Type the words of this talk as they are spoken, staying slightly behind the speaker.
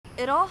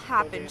It all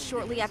happened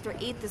shortly after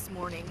 8 this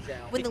morning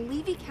when the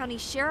Levy County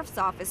Sheriff's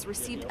Office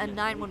received a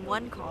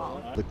 911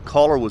 call. The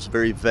caller was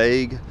very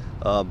vague,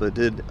 but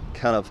did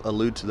kind of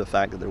allude to the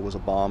fact that there was a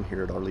bomb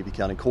here at our Levy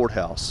County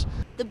Courthouse.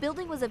 The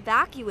building was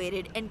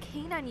evacuated and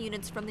K-9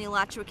 units from the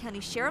Alachua County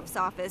Sheriff's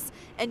Office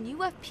and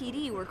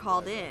UFPD were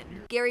called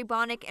in. Gary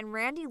Bonnick and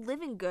Randy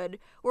Livingood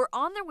were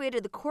on their way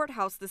to the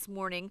courthouse this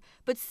morning,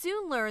 but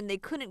soon learned they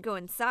couldn't go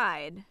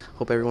inside.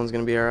 Hope everyone's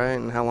going to be all right,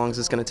 and how long is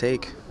this going to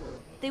take?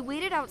 They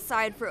waited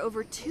outside for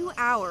over 2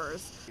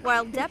 hours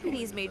while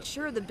deputies made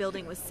sure the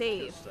building was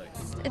safe.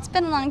 It's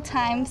been a long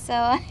time, so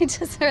I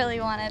just really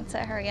wanted to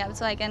hurry up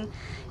so I can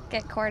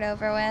get court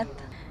over with.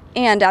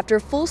 And after a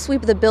full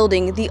sweep of the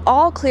building, the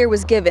all clear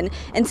was given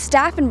and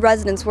staff and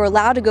residents were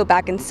allowed to go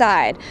back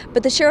inside.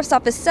 But the Sheriff's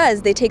Office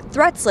says they take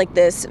threats like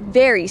this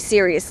very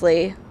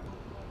seriously.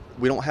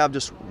 We don't have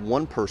just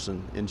one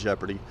person in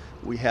jeopardy.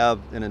 We have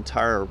an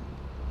entire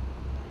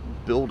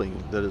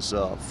building that is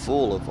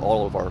full of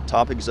all of our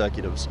top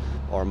executives,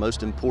 our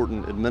most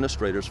important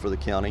administrators for the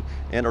county,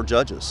 and our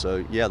judges.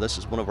 So yeah, this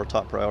is one of our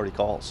top priority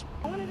calls.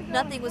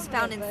 Nothing was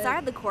found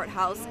inside the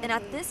courthouse, and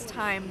at this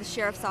time, the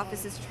Sheriff's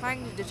Office is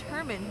trying to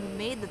determine who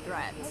made the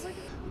threats.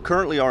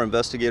 Currently, our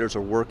investigators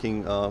are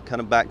working,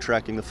 kind of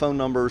backtracking the phone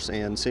numbers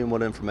and seeing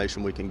what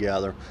information we can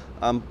gather.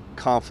 I'm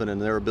confident in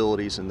their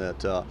abilities and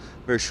that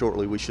very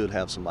shortly we should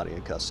have somebody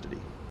in custody.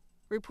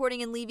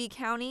 Reporting in Levy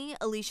County,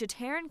 Alicia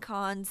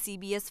Tarrant-Kahn,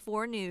 CBS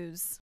 4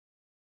 News.